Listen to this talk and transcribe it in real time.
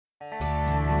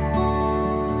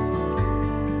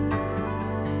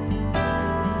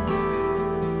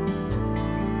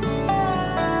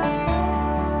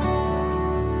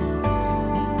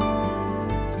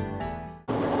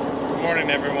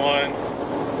everyone.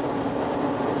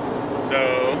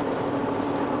 So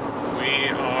we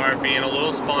are being a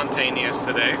little spontaneous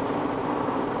today.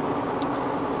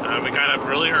 We got up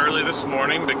really early this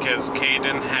morning because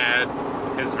Caden had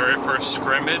his very first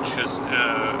scrimmage, his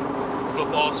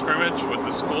football scrimmage with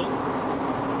the school.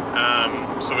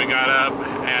 So we got up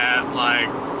at like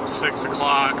 6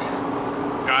 o'clock,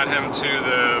 got him to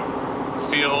the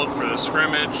field for the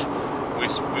scrimmage.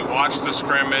 We watched the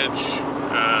scrimmage.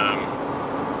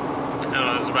 I don't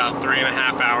know, it was about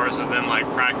 3.5 hours of them like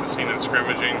practicing and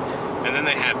scrimmaging, and then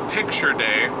they had picture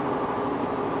day.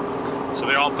 So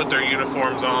they all put their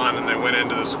uniforms on and they went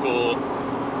into the school,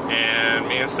 and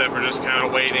me and Steph were just kind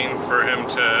of waiting for him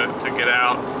to get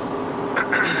out.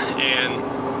 And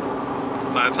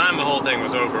by the time the whole thing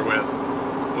was over with,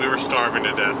 we were starving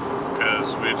to death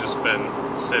because we had just been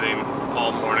sitting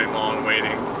all morning long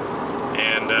waiting.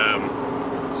 And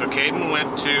so Caden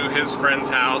went to his friend's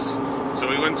house, so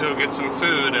we went to go get some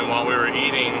food, and while we were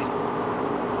eating,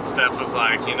 Steph was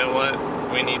like, you know what,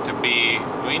 we need to be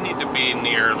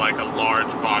near like a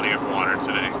large body of water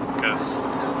today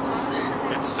because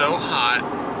it's so hot,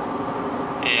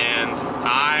 and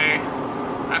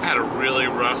I've had a really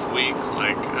rough week.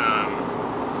 Like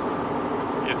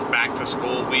it's back to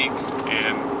school week,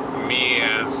 and me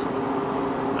as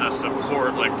a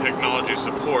support, like technology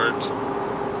support,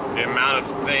 the amount of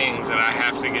things that I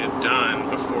have to get done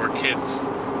before kids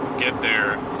get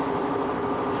there,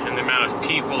 and the amount of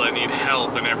people that need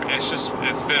help and everything,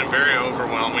 it's been very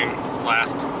overwhelming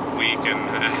last week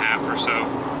and a half or so.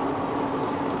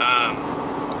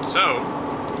 So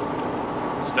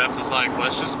Steph was like,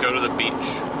 let's just go to the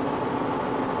beach.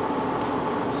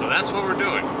 So that's what we're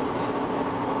doing.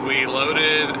 We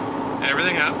loaded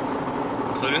everything up,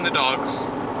 including the dogs.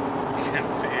 You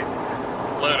can see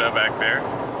Luna back there,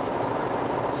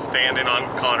 standing on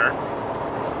Connor.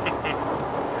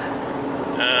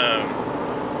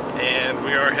 And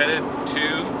we are headed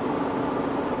to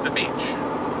the beach.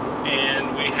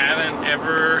 And we've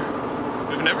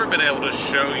never been able to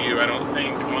show you, I don't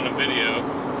think, on a video,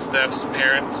 Steph's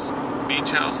parents'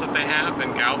 beach house that they have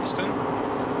in Galveston.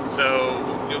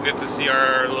 So you'll get to see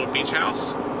our little beach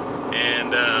house,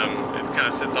 and it kind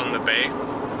of sits on the bay.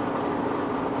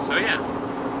 So yeah,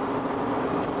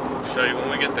 I'll show you when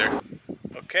we get there.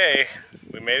 Okay,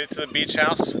 we made it to the beach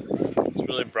house. It's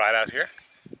really bright out here.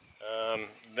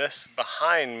 This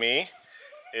behind me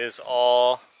is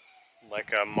all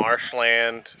like a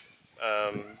marshland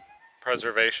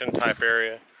preservation type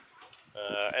area.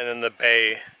 And then the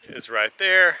bay is right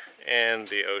there, and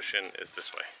the ocean is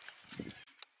this way.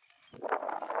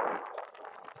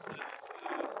 This is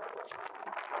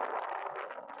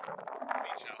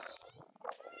beach house.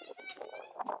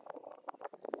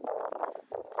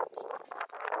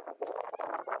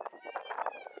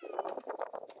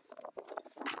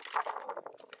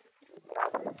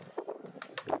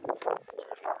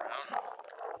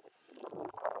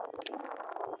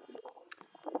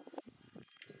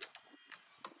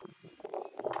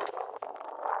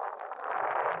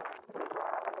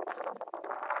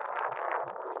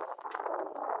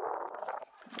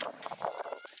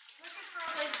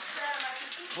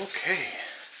 Okay.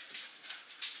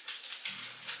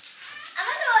 I'm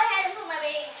gonna go ahead and put my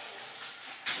bathing suit.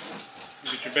 You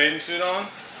get your bathing suit on?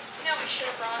 You know what we should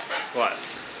have brought? What?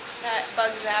 That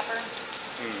bug zapper.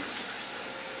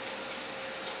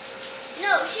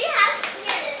 No, she has it.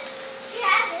 Here it is. She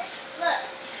has it. Look.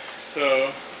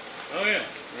 So, oh yeah,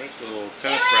 there's the little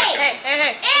tennis racket.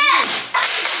 Hey.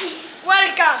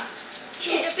 Welcome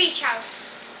to the beach house.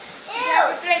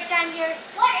 Ew. Right down here.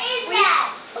 What is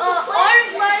that?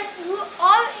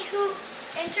 All who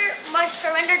enter must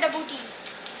surrender the booty.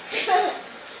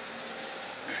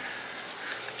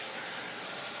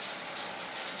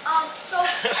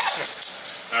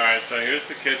 Alright, so here's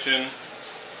the kitchen.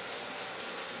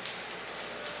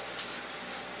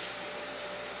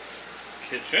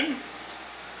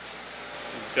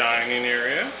 Dining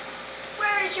area.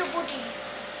 Where is your booty?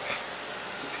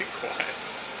 Be quiet.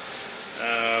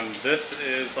 This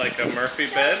is like a Murphy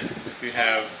bed. If you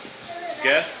have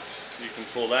guests, you can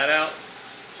pull that out.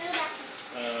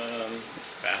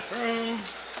 Bathroom,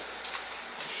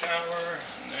 shower,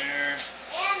 in there.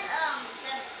 And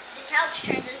the couch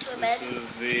turns into a bed. This is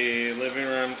the living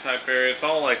room type area. It's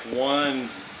all like one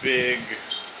big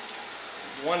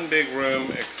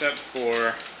room, except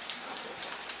for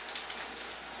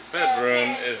the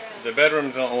bedroom. The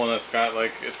bedroom's the only one that's got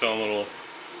like its own little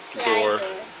door.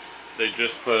 They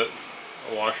just put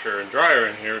a washer and dryer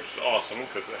in here, which is awesome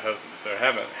because they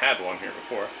haven't had one here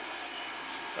before.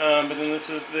 But then this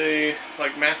is the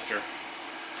like master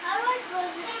How do I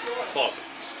close this door?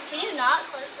 closets. Can you not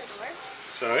close the door?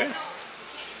 So yeah,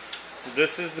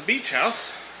 this is the beach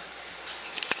house.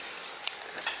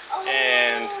 Oh.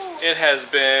 And it has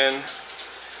been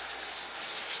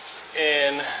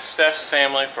in Steph's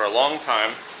family for a long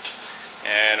time.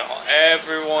 And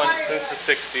everyone, since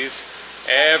the 60s,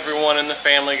 everyone in the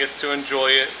family gets to enjoy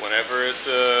it whenever it's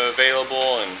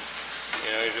available. And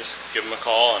you know, you just give them a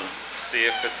call and see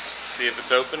if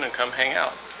it's open and come hang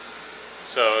out.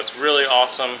 So it's really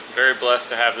awesome. Very blessed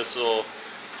to have this little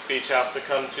beach house to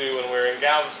come to when we're in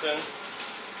Galveston.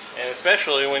 And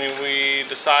especially when we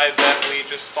decide that we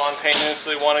just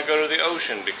spontaneously want to go to the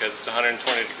ocean because it's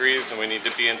 120 degrees and we need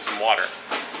to be in some water.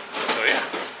 So yeah,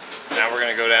 now we're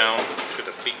going to go down to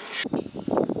the beach.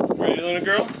 Ready, Luna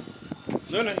girl?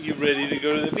 Luna, you ready to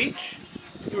go to the beach?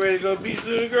 You ready to go to the beach,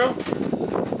 Luna girl?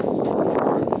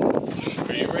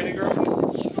 Are you ready, girl?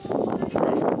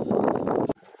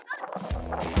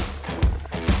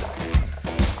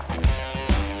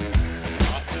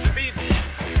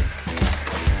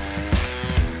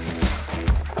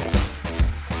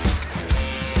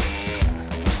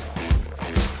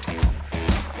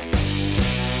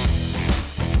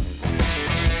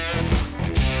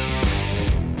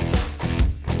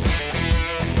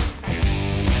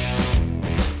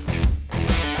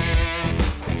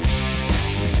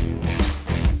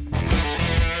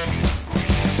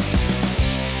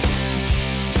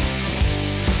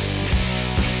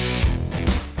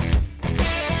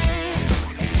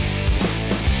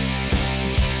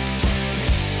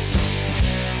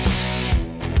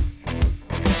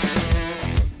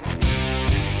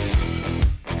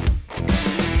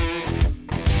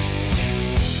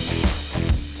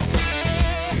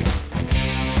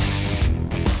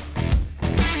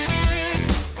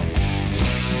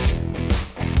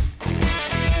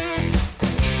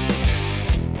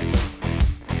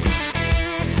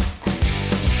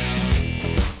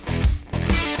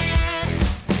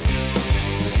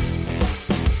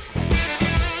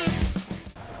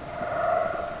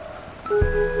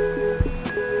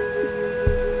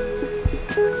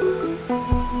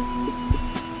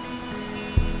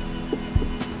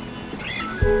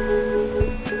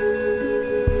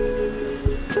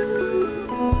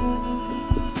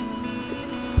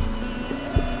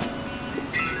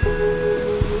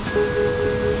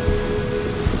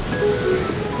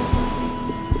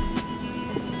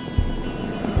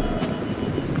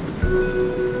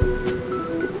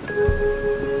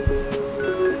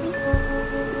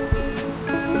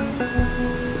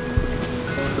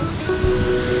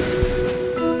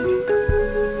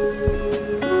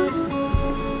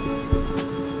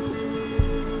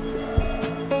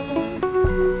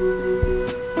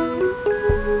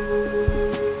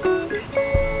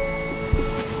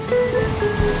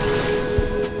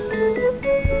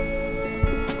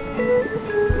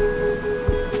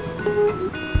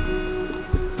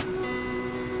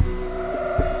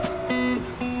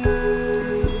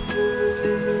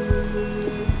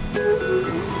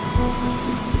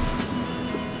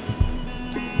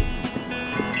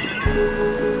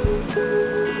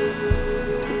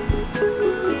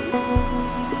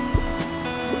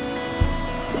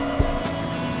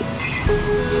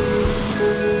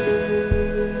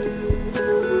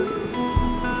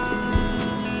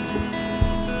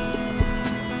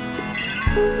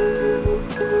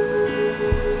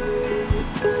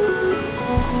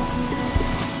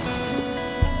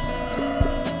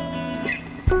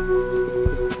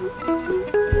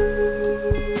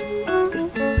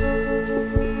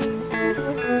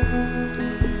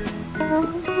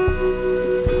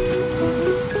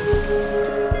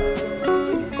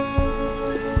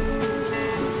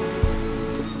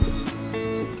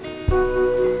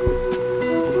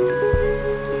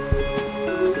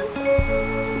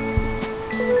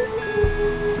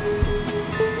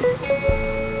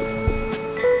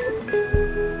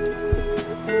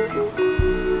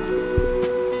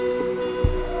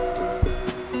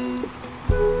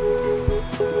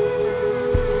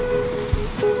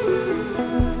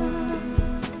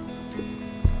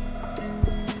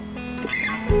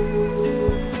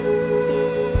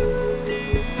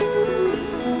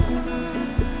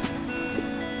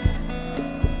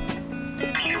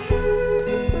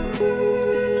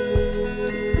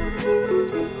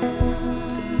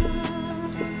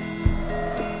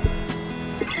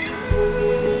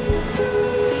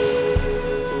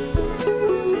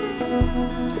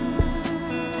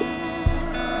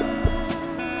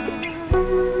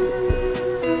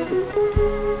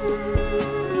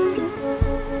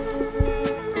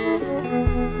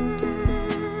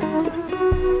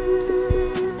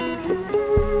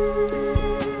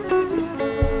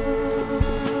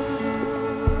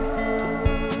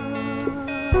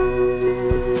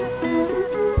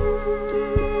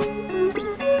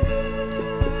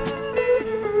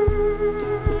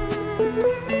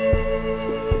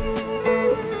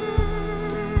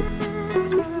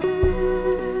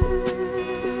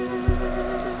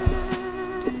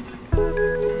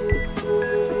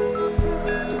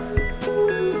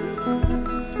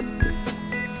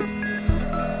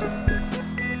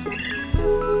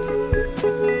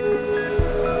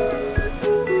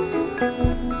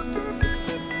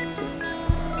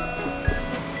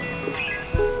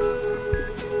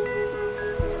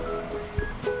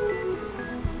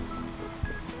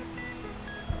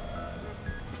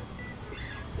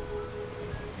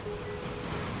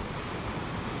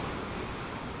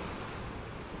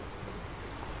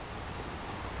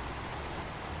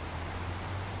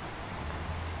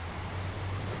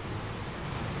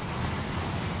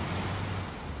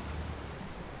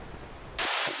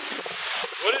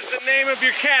 name of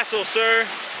your castle, sir?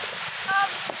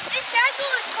 This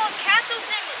castle is called Castle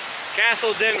Denman.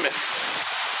 Castle Denman.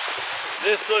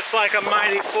 This looks like a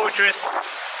mighty fortress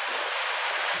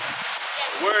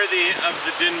worthy of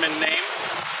the Denman name.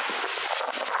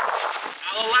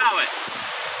 I'll allow it.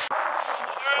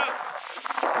 Laura,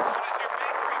 what is your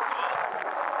bakery called?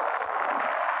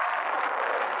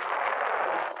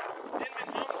 Denman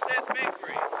Homestead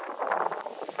Bakery.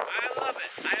 I love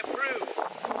it. I approve.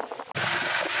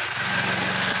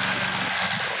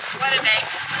 What a day.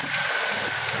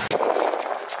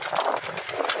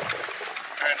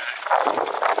 Very nice.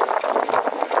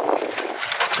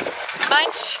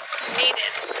 Much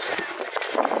needed.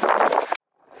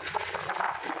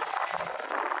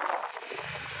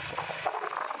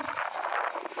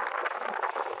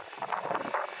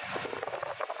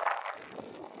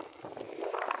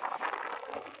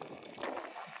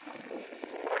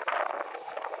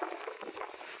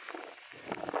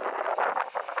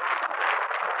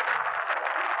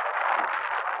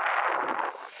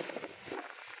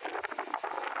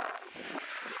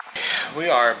 We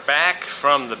are back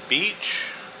from the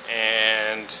beach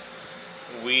and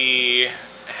we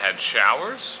had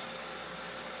showers,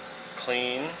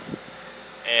 clean,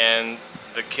 and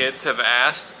the kids have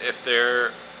asked if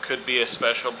there could be a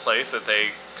special place that they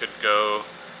could go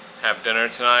have dinner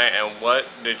tonight. And what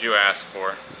did you ask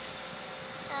for?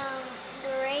 The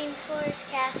Rainforest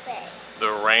Cafe. The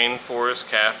Rainforest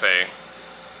Cafe.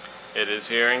 It is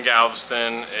here in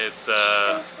Galveston. It's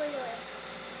Don't spoil it.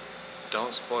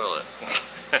 Don't spoil it.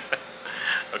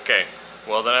 Okay,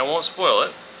 well then I won't spoil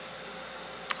it.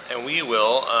 And we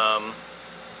will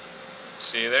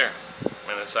see you there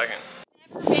in a second.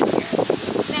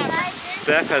 Never.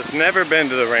 Steph has never been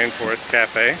to the Rainforest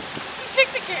Cafe. You took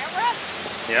the camera?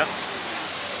 Yeah.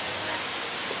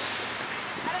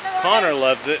 I don't know that Connor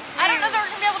loves it. I don't know that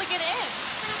we're going to be able to get in.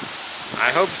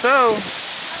 I hope so.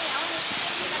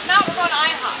 If not, we're going to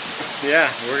IHOP.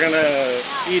 Yeah, we're gonna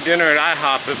eat dinner at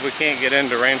IHOP if we can't get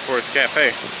into Rainforest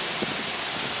Cafe.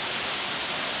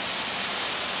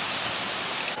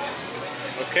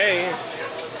 Okay,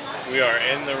 we are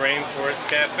in the Rainforest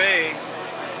Cafe.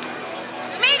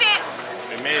 We made it.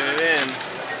 We made it in.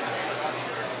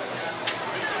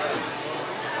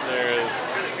 There's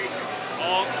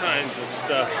all kinds of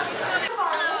stuff.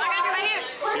 Hello, I got you right here.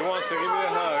 She wants to give me a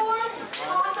hug.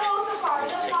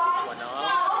 Take this one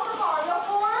off.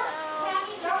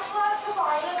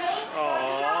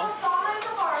 Aww.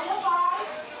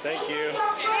 Thank you. I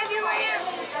have you right here.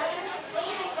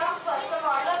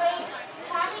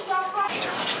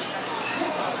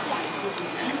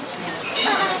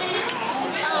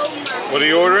 What are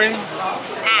you ordering?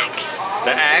 Axe.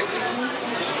 The axe?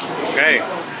 Okay.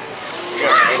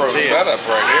 Pro setup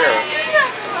right here.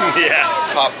 Yeah.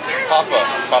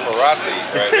 Paparazzi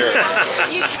right here.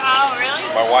 Oh, really?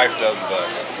 My wife does the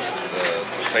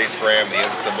Facegram, the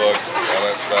Instabook, all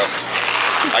that stuff.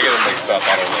 I get them mixed up,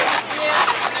 I don't know.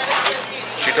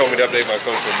 She told me to update my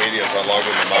social media, so I logged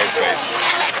into MySpace.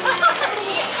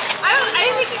 I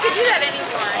didn't think you could do that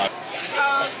anymore.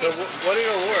 So what did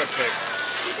Aurora pick?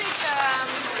 You picked,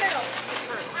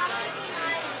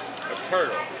 A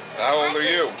turtle. How old are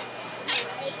you?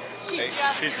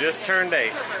 She just turned 8.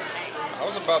 It's her birthday. I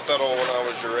was about that old when I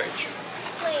was your age.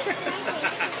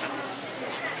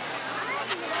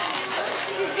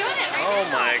 She's doing it right Oh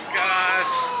now. my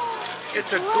gosh.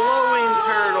 It's a glowing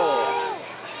turtle.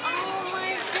 Oh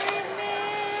my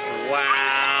goodness.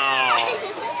 Wow.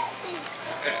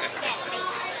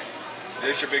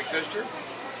 This your big sister?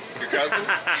 Your cousin?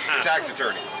 Your tax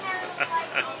attorney?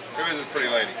 Who is this pretty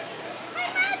lady? My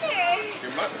mother.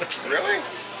 Your mother? Really?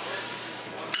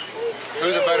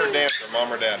 Who's a better dancer,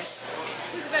 mom or dad?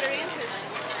 Who's a better dancer?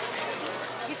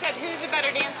 He said, who's a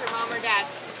better dancer, mom or dad?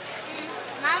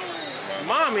 Mommy.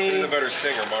 Mommy. Who's a better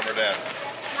singer, mom or dad?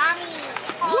 Mommy.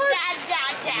 Oh, What?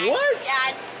 Dad. What?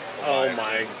 Dad. Oh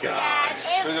my gosh.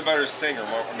 Who's a better singer,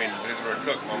 mom, who's a better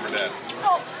cook, mom or dad?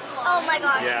 Oh my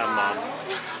gosh. Yeah, Mom.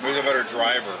 Who's a better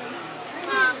driver?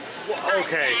 Mom.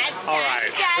 Okay,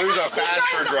 alright. Who's a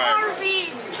faster driver?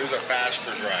 RV. Who's a faster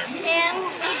driver? Him.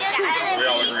 We just went to the We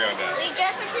all beach. agree on that. We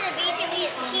just went to the beach and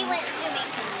he went swimming.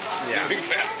 Yeah. Moving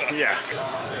fast. Yeah.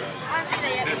 I don't see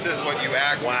that yet. This is what you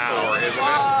asked Wow. for, isn't it?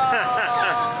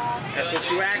 That's what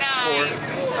you asked for.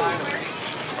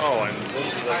 Oh, and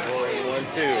this is a glowing one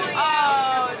too.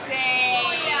 Oh,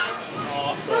 dang.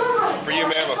 Awesome. For you,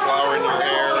 ma'am, a flower in your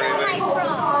hair or anything?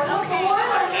 Okay.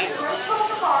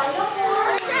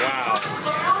 Wow.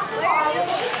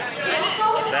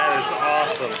 That is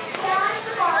awesome.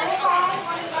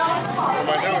 What am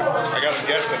I doing? I got to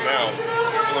guess it now.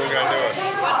 What am I going to do it?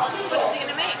 What's he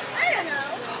gonna make? I don't know.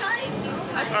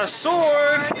 A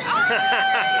sword!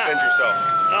 Defend yourself.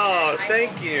 Oh,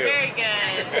 thank you. Very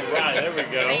good. Right, there we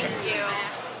go. Thank you.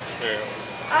 There.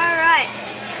 Alright.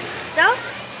 So,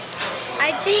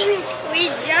 I think we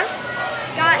just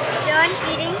got done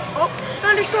eating. Oh,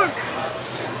 thunderstorm.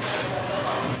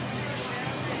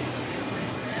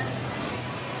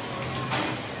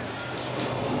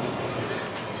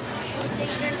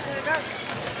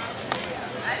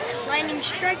 Lightning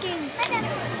striking.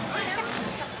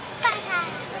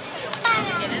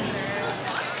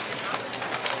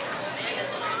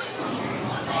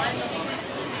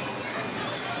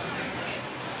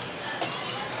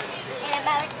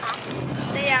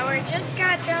 So yeah, we just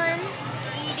got done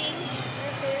eating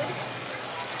our food.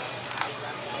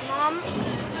 Mom,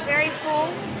 very full,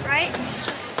 right?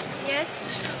 Yes.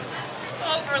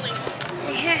 Overly.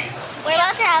 Yeah. We're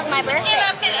about to have my birthday. Came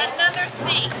up in another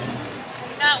thing.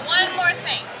 Not one more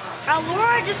thing.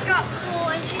 Laura just got full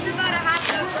and she's about to have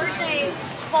her birthday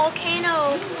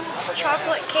volcano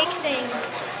chocolate cake thing.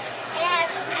 It has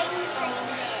ice cream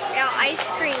in it. Yeah, ice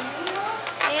cream.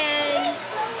 And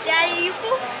Daddy, you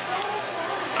full?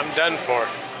 I'm done for.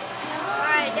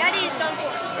 Alright, Daddy is done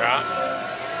for. Yeah.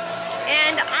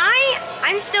 And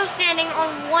I'm still standing on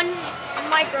one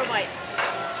microbite.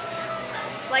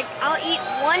 Like, I'll eat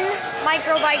one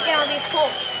microbite and I'll be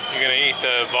full. You gonna eat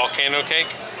the volcano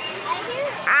cake?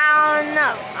 I don't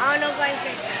know. I don't know if I can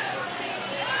finish that.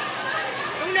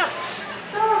 Who knows?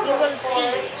 You will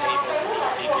see.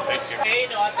 Hey,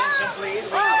 no attention please.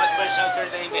 We have a special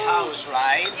birthday in the house,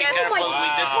 right? Be Yes. careful Oh my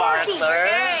with the God. sparkler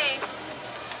Hey.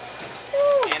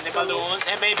 and the balloons.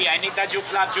 And baby, I need that you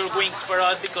flap your wings for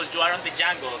us because you are on the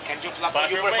jungle. Can you flap? Flap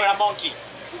You your prefer wings. a monkey?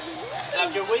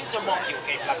 Flap your wings or monkey?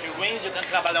 Okay, flap your wings. You can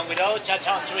clap along with us.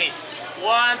 Cha-cha on 3.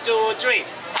 1, 2, 3.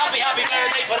 Happy, happy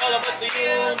birthday for all of us to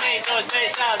you. May so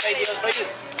special radio for you.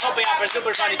 Hope you have a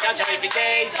super funny cha-cha every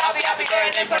day. So happy, happy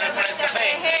birthday for Reference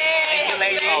Cafe. Thank you,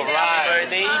 ladies. All right. Happy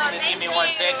birthday. Oh, Just give me thank 1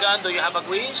 you. second. Do you have a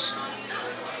wish?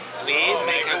 Please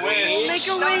make a wish. Make a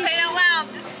Don't wish. say it out loud.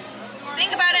 Just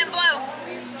think about it and blow.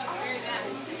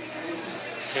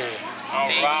 All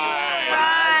Thank you so right.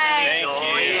 much. Thank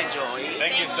Enjoy, you. enjoy.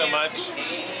 Thank you so much.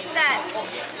 That.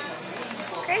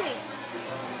 Crazy.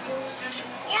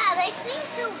 Yeah, they sing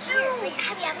so weird. Like,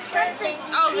 happy birthday.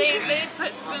 Oh, they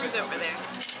put spoons over there.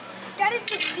 That is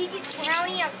the biggest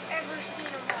brownie I've ever seen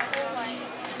in my whole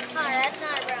life. Connor, that's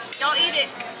not a brown. Don't eat it.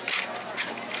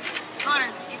 Connor,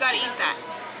 you gotta eat that.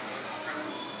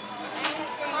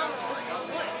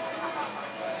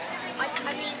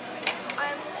 I mean,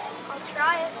 I'll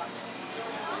try it.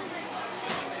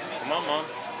 Come on, Mom.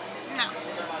 No.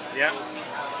 Yeah.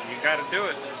 You gotta do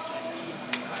it.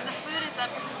 The food is up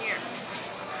to here.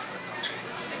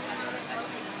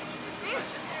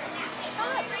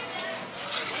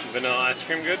 Vanilla ice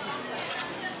cream good?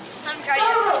 I'm trying it.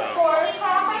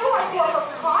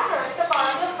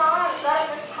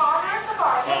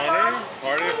 Connor?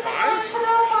 Party of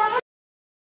 5?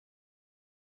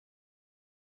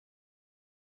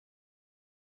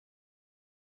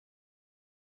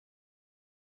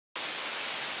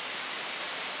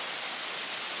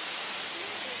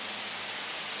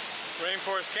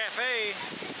 Rainforest Cafe.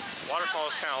 Waterfall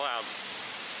is kind of loud.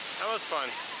 That was fun.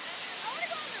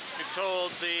 We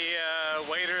told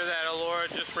the waiter that Alora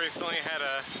just recently had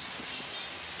a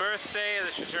birthday,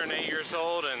 that she turned 8 years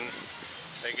old, and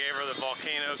they gave her the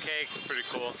volcano cake. Pretty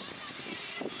cool.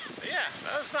 But yeah,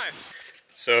 that was nice.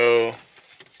 So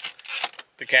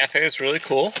the cafe is really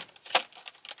cool,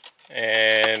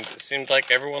 and it seemed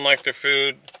like everyone liked their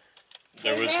food.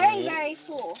 There was Very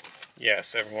full.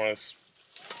 yes, everyone was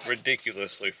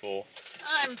ridiculously full.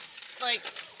 I'm like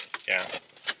Yeah.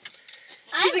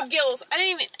 to the gills. I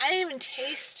didn't even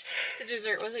taste the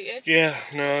dessert. Was it good? Yeah,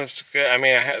 no, it's good. I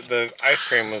mean, I had the ice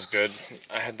cream was good.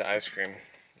 I had the ice cream.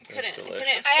 It was Couldn't delicious.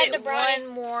 fit I had the brownie. one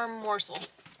more morsel.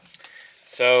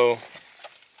 So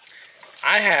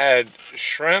I had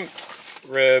shrimp,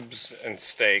 ribs, and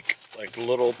steak, like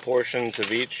little portions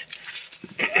of each.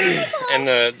 And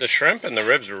the shrimp and the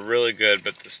ribs were really good,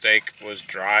 but the steak was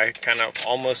dry. Kind of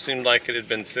almost seemed like it had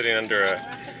been sitting under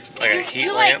a heat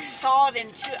You lamp. like sawed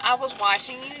into. I was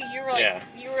watching you. You were like Yeah.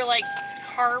 you were like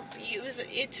carved.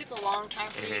 It took a long time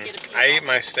for you to get a piece. I eat off.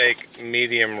 my steak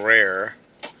medium rare,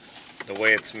 the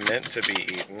way it's meant to be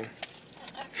eaten.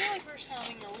 I feel like we're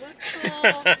sounding a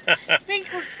little. I think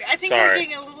we're Sorry.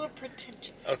 getting a little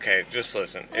pretentious. Okay, just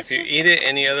listen. Let's if you just- eat it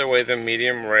any other way than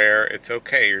medium rare, it's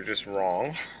okay. You're just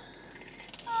wrong.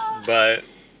 But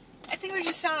I think we're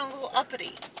just sounding a little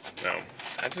uppity. no,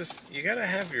 you gotta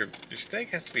have your steak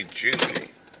has to be juicy.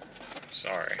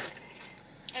 Sorry.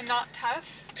 And not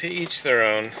tough? To each their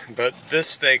own, but this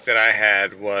steak that I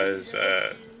had was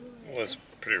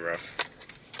pretty rough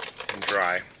and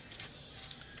dry.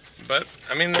 But,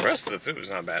 I mean, the rest of the food was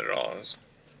not bad at all. It was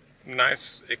a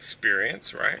nice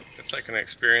experience, right? It's like an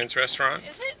experience restaurant.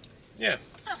 Is it? Yeah.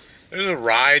 Oh. There's a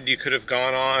ride you could have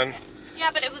gone on.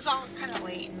 Yeah, but it was all kind of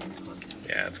late.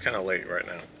 Yeah, it's kind of late right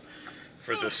now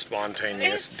for this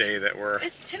spontaneous day that we're...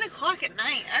 It's 10 o'clock at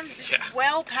night. I'm Yeah.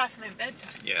 well past my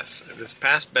bedtime. Yes, it is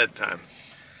past bedtime.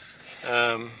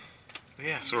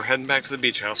 Yeah, so we're heading back to the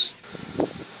beach house.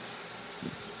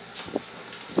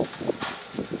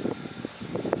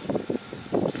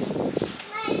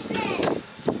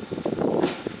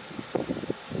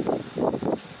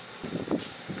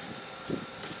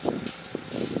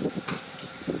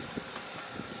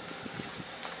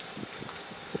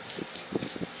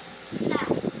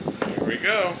 Here we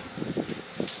go.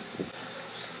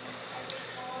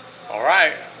 All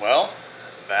right, well,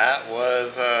 that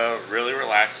was really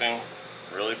relaxing,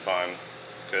 really fun,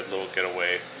 good little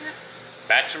getaway. Yeah.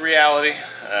 Back to reality.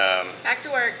 Back to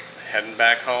work. Heading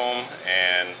back home,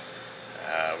 and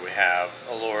we have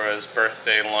Alora's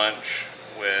birthday lunch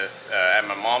with at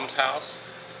my mom's house,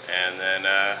 and then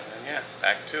yeah,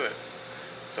 back to it.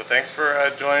 So thanks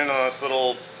for joining on this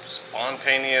little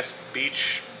spontaneous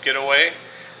beach getaway,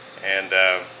 and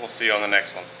we'll see you on the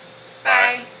next one.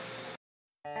 Bye.